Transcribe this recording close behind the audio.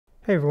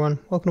Hey everyone,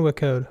 welcome to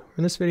WittCode.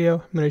 In this video,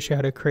 I'm going to show you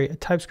how to create a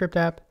TypeScript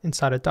app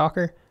inside of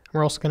Docker, and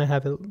we're also going to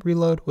have it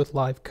reload with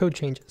live code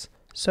changes.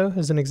 So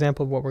as an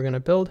example of what we're going to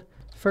build,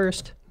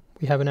 first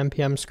we have an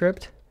npm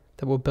script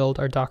that will build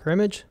our Docker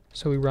image.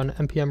 So we run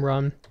npm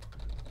run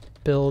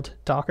build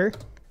Docker.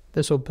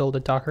 This will build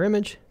a Docker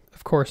image,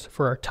 of course,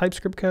 for our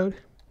TypeScript code.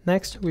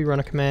 Next, we run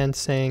a command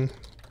saying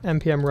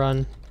npm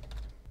run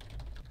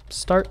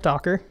start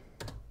Docker.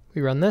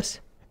 We run this,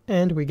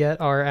 and we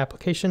get our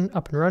application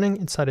up and running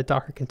inside a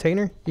Docker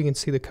container. You can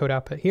see the code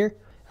output here,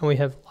 and we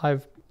have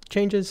live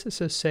changes.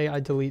 So say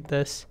I delete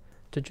this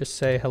to just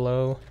say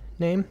hello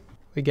name.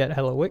 We get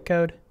hello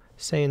WittCode.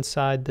 Say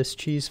inside this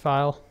cheese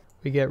file,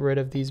 we get rid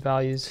of these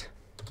values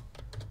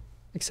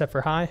except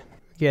for hi.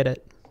 We get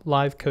it.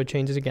 Live code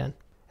changes again.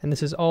 And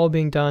this is all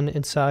being done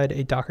inside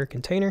a Docker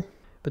container.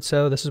 But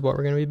so this is what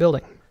we're going to be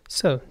building.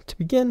 So to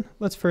begin,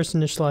 let's first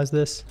initialize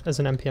this as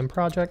an npm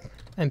project,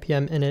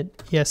 npm init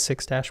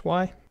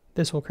es6-y.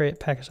 This will create a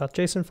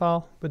package.json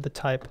file with the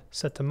type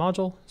set to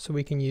module, so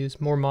we can use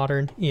more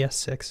modern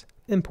ES6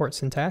 import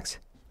syntax.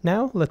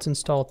 Now let's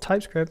install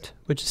TypeScript,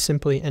 which is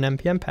simply an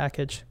npm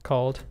package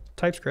called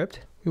TypeScript.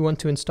 We want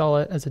to install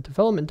it as a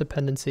development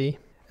dependency,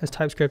 as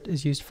TypeScript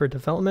is used for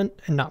development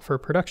and not for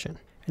production.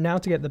 And now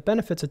to get the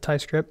benefits of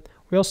TypeScript,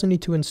 we also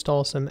need to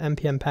install some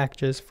npm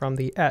packages from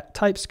the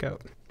 @type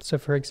scope. So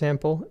for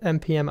example,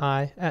 npm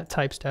I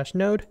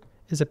 @types-node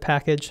is a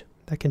package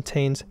that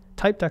contains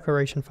type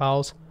declaration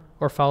files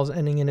or files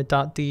ending in a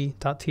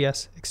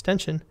 .d.ts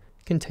extension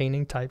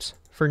containing types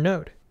for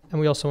Node. And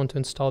we also want to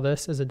install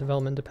this as a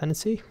development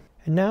dependency.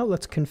 And now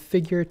let's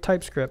configure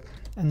TypeScript.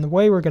 And the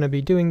way we're going to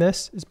be doing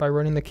this is by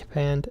running the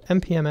command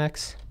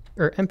npx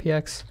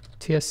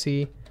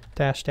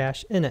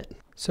tsc-init.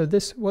 So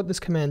what this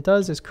command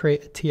does is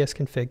create a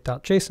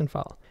tsconfig.json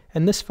file.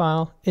 And this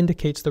file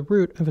indicates the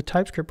root of a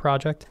TypeScript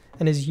project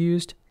and is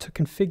used to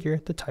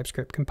configure the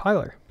TypeScript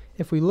compiler.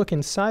 If we look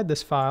inside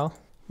this file,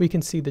 we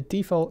can see the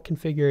default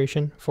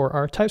configuration for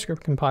our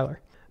TypeScript compiler.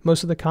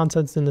 Most of the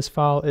contents in this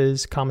file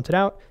is commented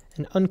out,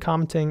 and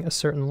uncommenting a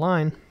certain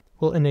line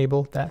will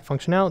enable that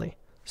functionality.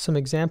 Some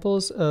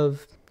examples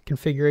of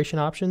configuration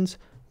options.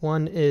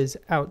 One is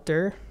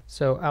outdir,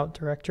 so out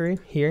directory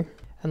here.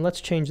 And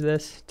let's change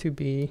this to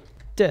be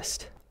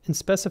dist. And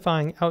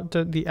specifying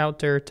the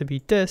outdir to be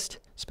dist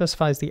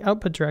specifies the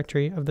output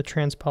directory of the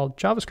transpiled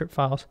JavaScript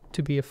files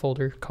to be a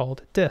folder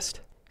called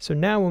dist. So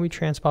now when we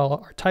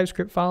transpile our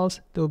TypeScript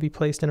files, they will be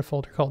placed in a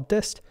folder called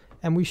dist,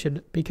 and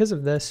because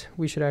of this,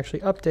 we should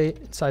actually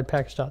update inside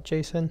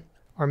package.json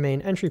our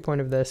main entry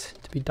point of this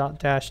to be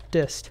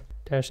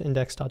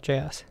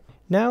 .-dist-index.js.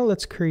 Now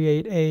let's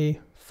create a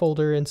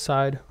folder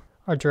inside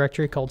our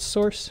directory called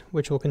source,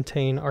 which will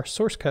contain our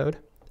source code,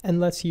 and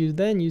let's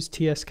then use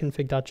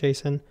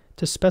tsconfig.json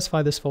to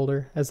specify this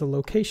folder as the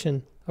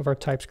location of our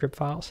TypeScript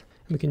files.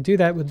 And we can do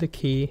that with the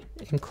key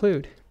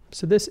include.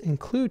 So this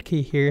include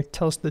key here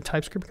tells the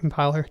TypeScript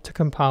compiler to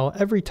compile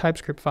every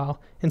TypeScript file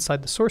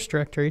inside the source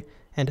directory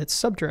and its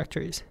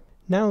subdirectories.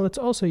 Now let's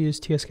also use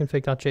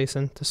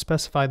tsconfig.json to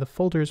specify the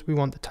folders we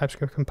want the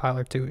TypeScript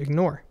compiler to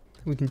ignore.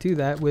 We can do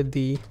that with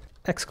the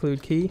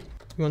exclude key.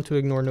 We want to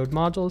ignore node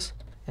modules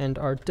and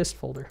our dist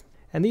folder.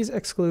 And these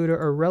exclude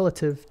are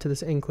relative to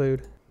this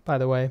include, by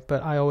the way,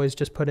 but I always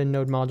just put in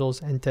node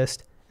modules and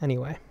dist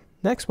anyway.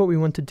 Next, what we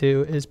want to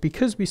do is,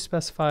 because we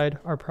specified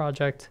our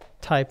project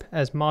type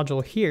as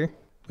module here,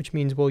 which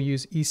means we'll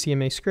use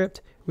ECMA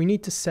script, we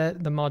need to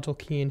set the module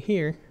key in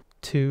here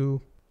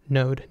to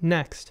node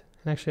next.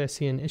 And actually I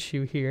see an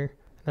issue here,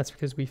 and that's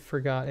because we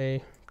forgot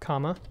a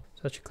comma,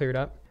 so that should clear it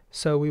up.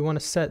 So we want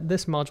to set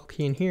this module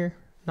key in here,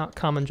 not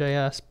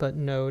common.js, but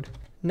node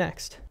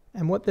next.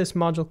 And what this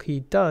module key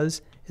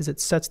does is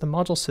it sets the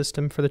module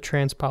system for the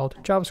transpiled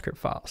JavaScript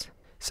files.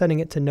 Setting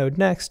it to node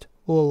next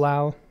will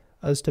allow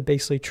us to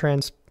basically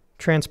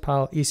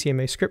transpile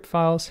ECMA script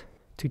files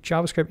to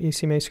JavaScript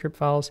ECMA script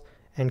files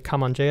and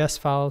common.js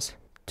files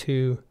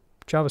to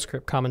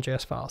JavaScript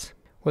common.js files.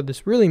 What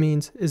this really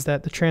means is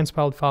that the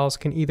transpiled files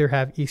can either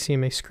have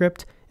ECMA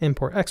script,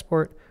 import,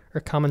 export,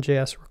 or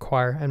common.js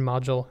require and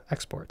module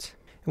exports.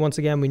 And once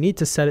again, we need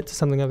to set it to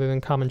something other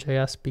than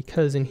common.js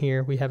because in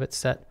here we have it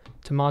set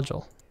to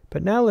module.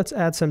 But now let's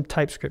add some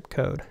TypeScript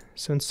code.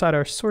 So inside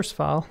our source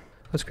file,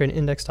 let's create an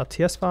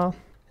index.ts file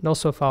and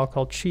also a file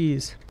called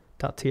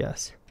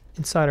cheese.ts.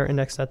 Inside our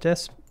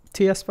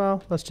index.ts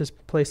file, let's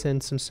just place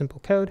in some simple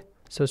code.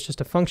 So it's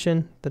just a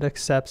function that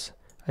accepts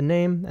a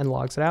name and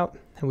logs it out.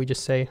 And we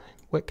just say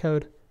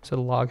WittCode, so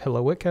to log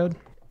hello WittCode.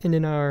 And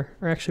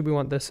we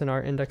want this in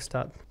our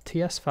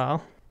index.ts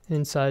file.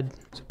 Inside,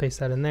 so paste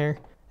that in there.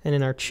 And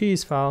in our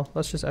cheese file,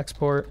 let's just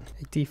export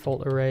a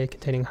default array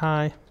containing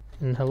hi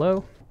and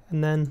hello.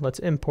 And then let's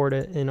import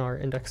it in our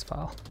index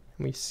file.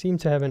 And we seem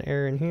to have an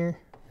error in here.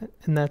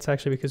 And that's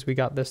actually because we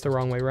got this the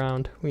wrong way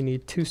around. We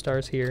need 2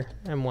 stars here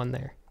and 1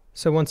 there.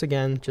 So once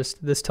again,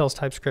 this tells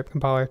TypeScript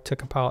compiler to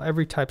compile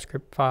every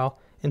TypeScript file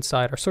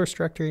inside our source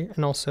directory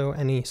and also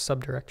any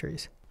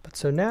subdirectories. But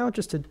so now,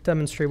 just to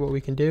demonstrate what we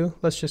can do,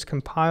 let's just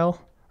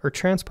compile or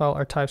transpile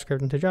our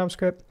TypeScript into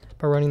JavaScript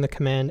by running the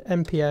command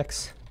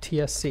npx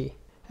tsc.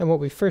 And what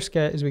we first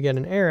get is we get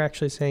an error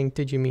actually saying,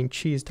 did you mean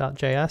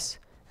cheese.js?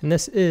 And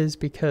this is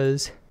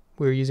because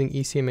we're using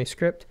ECMA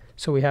script,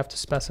 so we have to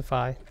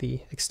specify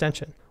the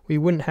extension. We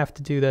wouldn't have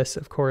to do this,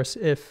 of course,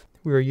 if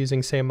we were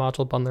using, say, a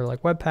module bundler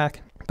like Webpack,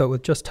 but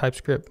with just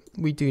TypeScript,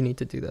 we do need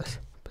to do this.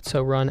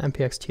 So run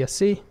npx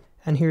tsc,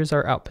 and here's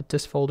our output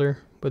dist folder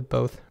with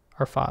both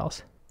our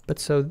files. But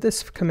so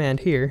this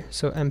command here,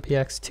 so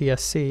npx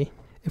tsc,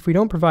 if we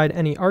don't provide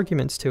any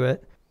arguments to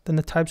it, then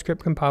the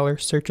TypeScript compiler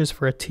searches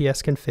for a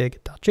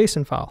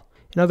tsconfig.json file.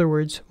 In other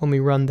words, when we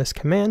run this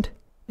command,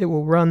 it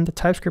will run the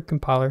TypeScript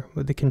compiler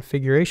with the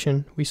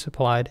configuration we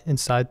supplied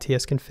inside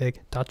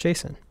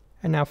tsconfig.json.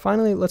 And now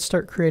finally, let's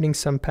start creating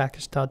some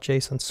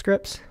package.json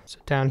scripts. So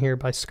down here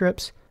by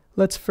scripts,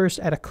 let's first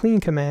add a clean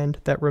command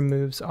that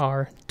removes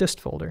our dist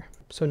folder.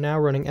 So now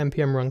running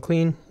npm run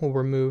clean will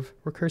remove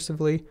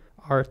recursively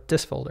our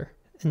dist folder.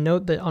 And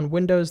note that on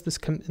Windows, this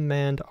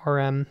command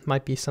rm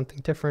might be something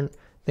different.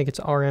 I think it's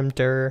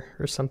rmdir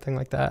or something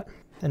like that.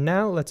 And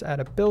now let's add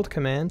a build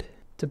command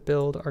to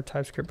build our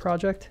TypeScript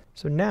project.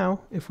 So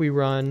now if we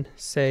run,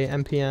 say,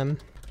 npm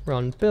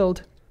run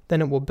build,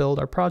 then it will build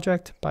our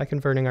project by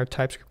converting our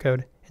TypeScript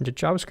code into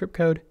JavaScript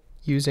code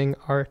using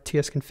our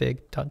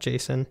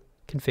tsconfig.json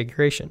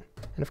configuration.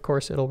 And of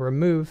course, it'll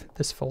remove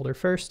this folder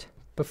first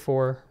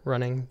before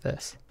running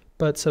this.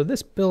 But so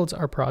this builds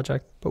our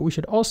project, but we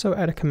should also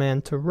add a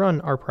command to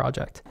run our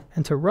project.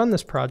 And to run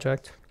this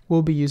project,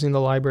 we'll be using the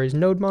libraries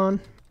nodemon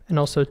and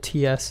also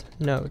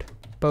tsnode,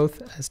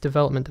 both as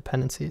development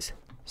dependencies.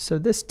 So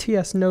this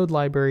tsnode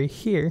library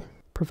here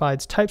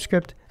provides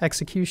TypeScript,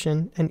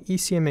 execution, and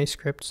ECMA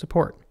script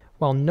support,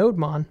 while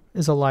nodemon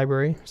is a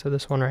library, so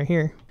this one right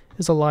here,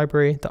 is a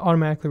library that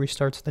automatically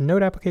restarts the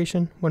node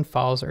application when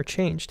files are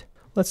changed.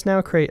 Let's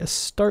now create a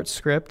start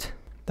script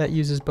that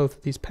uses both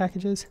of these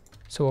packages.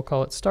 So we'll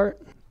call it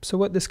start. So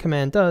what this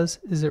command does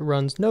is it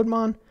runs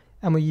nodemon,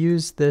 and we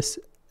use this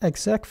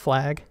exec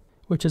flag,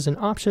 which is an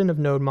option of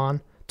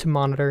nodemon, to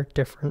monitor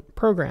different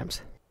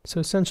programs. So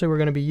essentially we're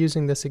going to be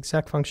using this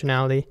exec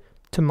functionality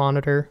to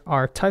monitor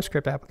our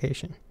TypeScript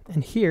application.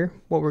 And here,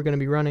 what we're going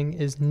to be running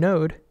is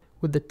node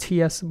with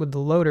the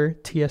loader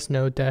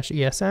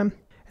tsnode-esm,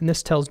 and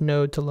this tells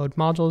node to load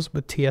modules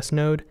with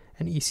tsnode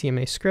and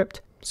ECMA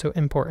script, so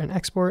import and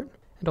export,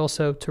 and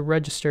also to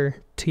register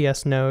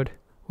tsnode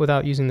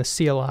without using the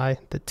CLI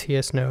that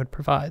tsnode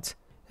provides.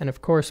 And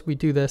of course, we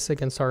do this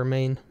against our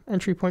main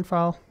entry point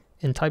file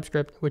in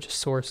TypeScript, which is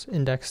source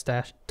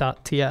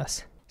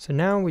index-.ts. So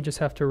now we just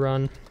have to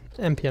run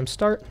npm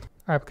start.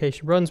 Our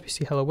application runs, we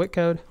see hello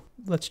WittCode.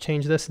 Let's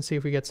change this and see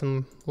if we get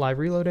some live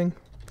reloading.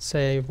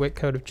 Say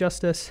WittCode of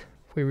justice.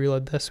 If we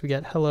reload this, we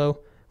get hello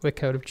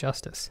WittCode of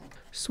justice.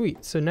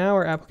 Sweet, so now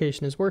our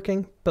application is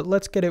working, but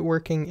let's get it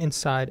working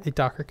inside a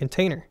Docker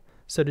container.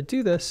 So to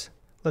do this,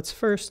 let's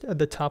first, at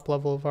the top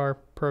level of our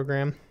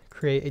program,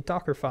 create a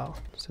Docker file.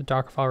 So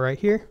Docker file right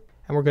here,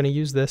 and we're going to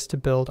use this to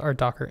build our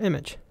Docker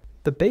image.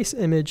 The base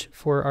image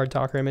for our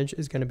Docker image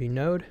is going to be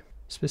Node,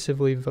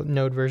 specifically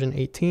Node version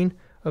 18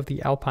 of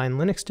the Alpine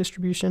Linux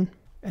distribution.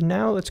 And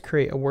now let's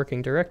create a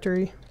working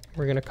directory.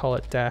 We're going to call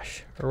it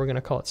we're going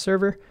to call it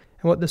server.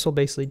 And what this will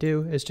basically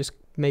do is just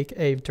make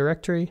a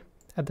directory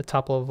at the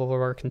top level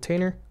of our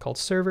container called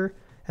server,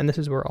 and this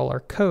is where all our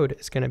code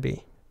is going to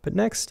be. But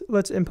next,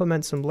 let's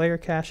implement some layer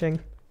caching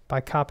by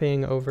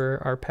copying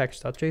over our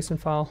package.json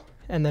file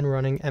and then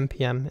running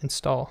npm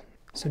install.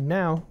 So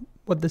now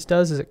what this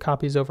does is it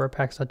copies over our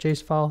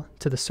package.json file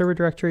to the server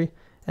directory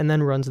and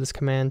then runs this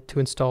command to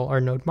install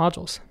our node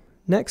modules.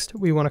 Next,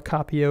 we want to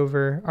copy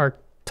over our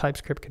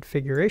TypeScript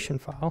configuration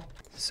file.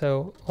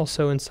 So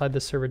also inside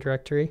the server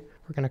directory,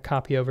 we're going to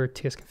copy over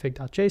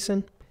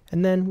tsconfig.json,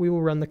 and then we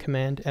will run the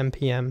command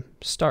npm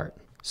start.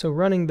 So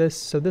running this,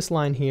 so this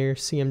line here,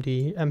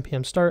 cmd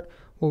npm start,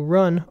 will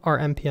run our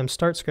npm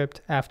start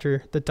script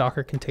after the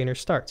Docker container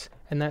starts.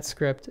 And that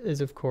script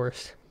is, of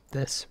course,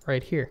 this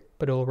right here,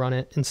 but it will run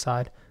it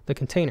inside the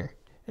container.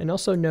 And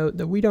also note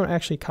that we don't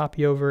actually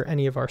copy over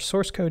any of our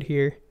source code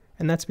here,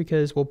 and that's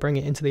because we'll bring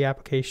it into the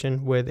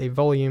application with a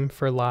volume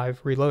for live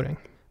reloading.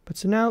 But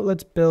so now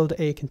let's build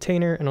a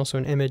container and also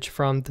an image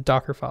from the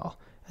Docker file.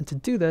 And to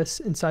do this,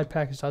 inside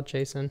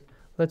package.json,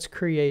 let's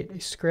create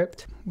a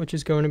script, which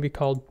is going to be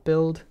called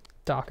build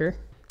Docker.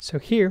 So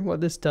here,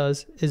 what this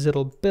does is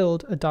it'll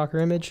build a Docker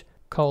image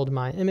called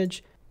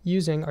myImage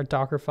using our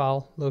Docker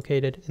file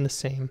located in the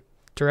same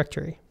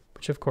directory,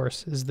 which of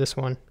course is this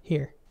one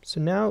here. So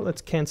now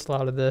let's cancel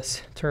out of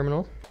this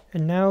terminal.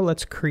 And now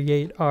let's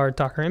create our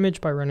Docker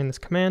image by running this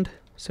command.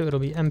 So it'll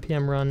be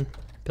npm run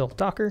build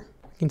Docker.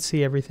 You can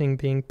see everything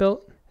being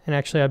built. And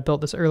actually I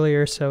built this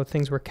earlier, so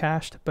things were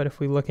cached. But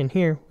if we look in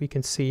here, we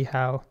can see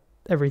how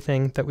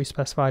everything that we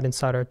specified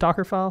inside our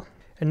Docker file.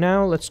 And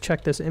now let's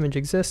check this image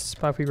exists.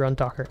 But if we run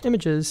Docker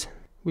images,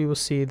 we will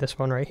see this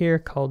one right here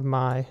called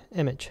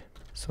myImage.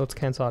 So let's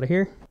cancel out of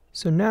here.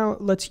 So now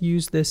let's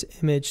use this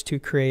image to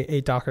create a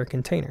Docker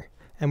container.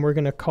 And we're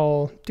going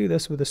to do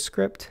this with a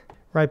script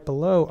right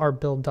below our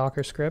build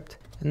Docker script.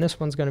 And this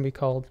one's going to be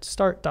called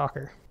start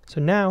Docker.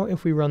 So now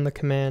if we run the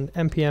command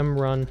npm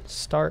run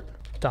start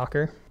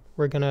Docker,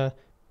 we're going to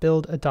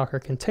build a Docker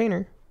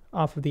container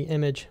off of the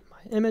image,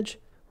 my image.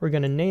 We're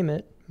going to name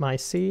it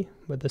myc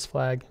with this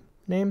flag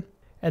name.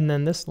 And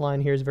then this line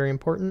here is very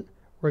important.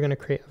 We're going to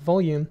create a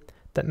volume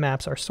that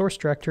maps our source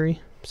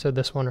directory, so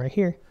this one right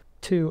here,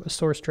 to a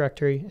source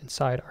directory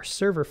inside our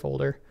server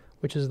folder,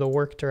 which is the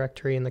work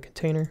directory in the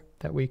container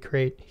that we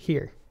create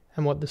here.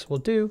 And what this will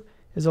do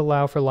is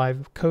allow for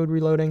live code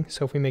reloading.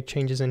 So if we make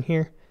changes in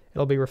here,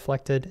 it'll be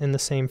reflected in the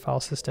same file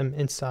system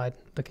inside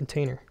the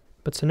container.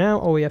 But so now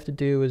all we have to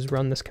do is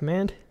run this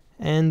command,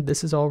 and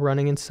this is all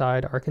running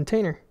inside our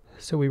container.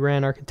 So we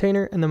ran our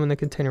container, and then when the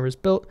container was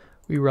built,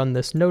 we run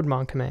this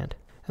nodemon command.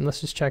 And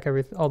let's just check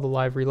all the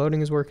live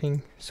reloading is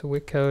working. So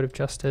WittCode of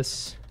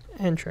justice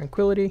and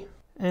tranquility,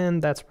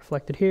 and that's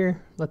reflected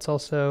here. Let's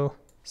also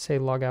say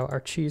log out our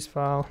cheese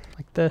file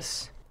like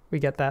this. We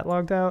get that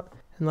logged out,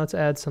 and let's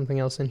add something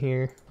else in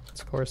here.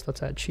 Of course,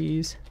 let's add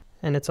cheese,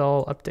 and it's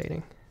all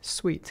updating.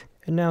 Sweet.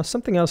 And now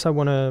something else I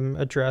want to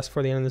address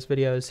for the end of this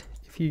video is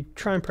if you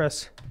try and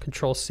press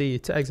Control-C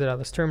to exit out of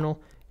this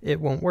terminal, it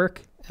won't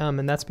work.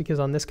 And that's because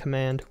on this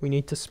command, we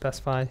need to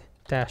specify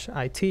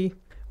 -it,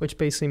 which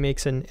basically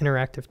makes an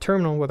interactive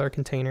terminal with our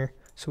container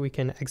so we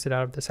can exit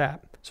out of this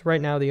app. So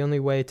right now, the only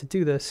way to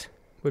do this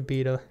would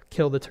be to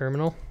kill the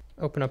terminal,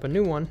 open up a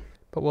new one,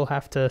 but we'll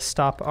have to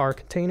stop our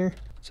container.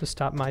 So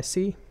stop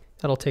myc.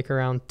 That'll take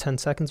around 10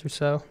 seconds or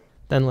so.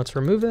 Then let's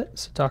remove it.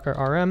 So docker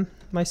rm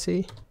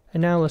myc.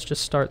 And now let's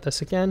just start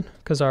this again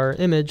because our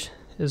image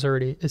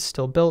is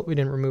still built. We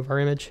didn't remove our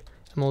image.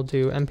 And we'll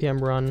do npm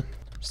run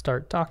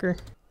start docker.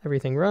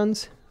 Everything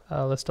runs.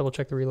 Let's double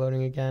check the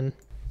reloading again.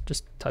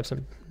 Just type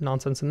some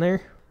nonsense in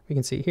there. We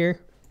can see here.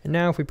 And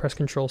now if we press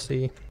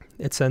Control-C,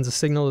 it sends a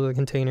signal to the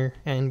container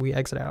and we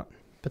exit out.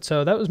 But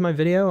so that was my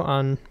video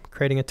on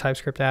creating a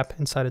TypeScript app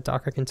inside a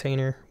Docker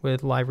container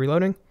with live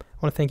reloading. I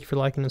want to thank you for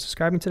liking and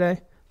subscribing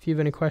today. If you have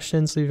any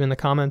questions, leave them in the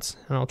comments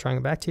and I'll try and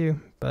get back to you.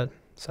 But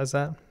besides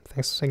that,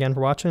 thanks again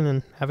for watching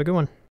and have a good one.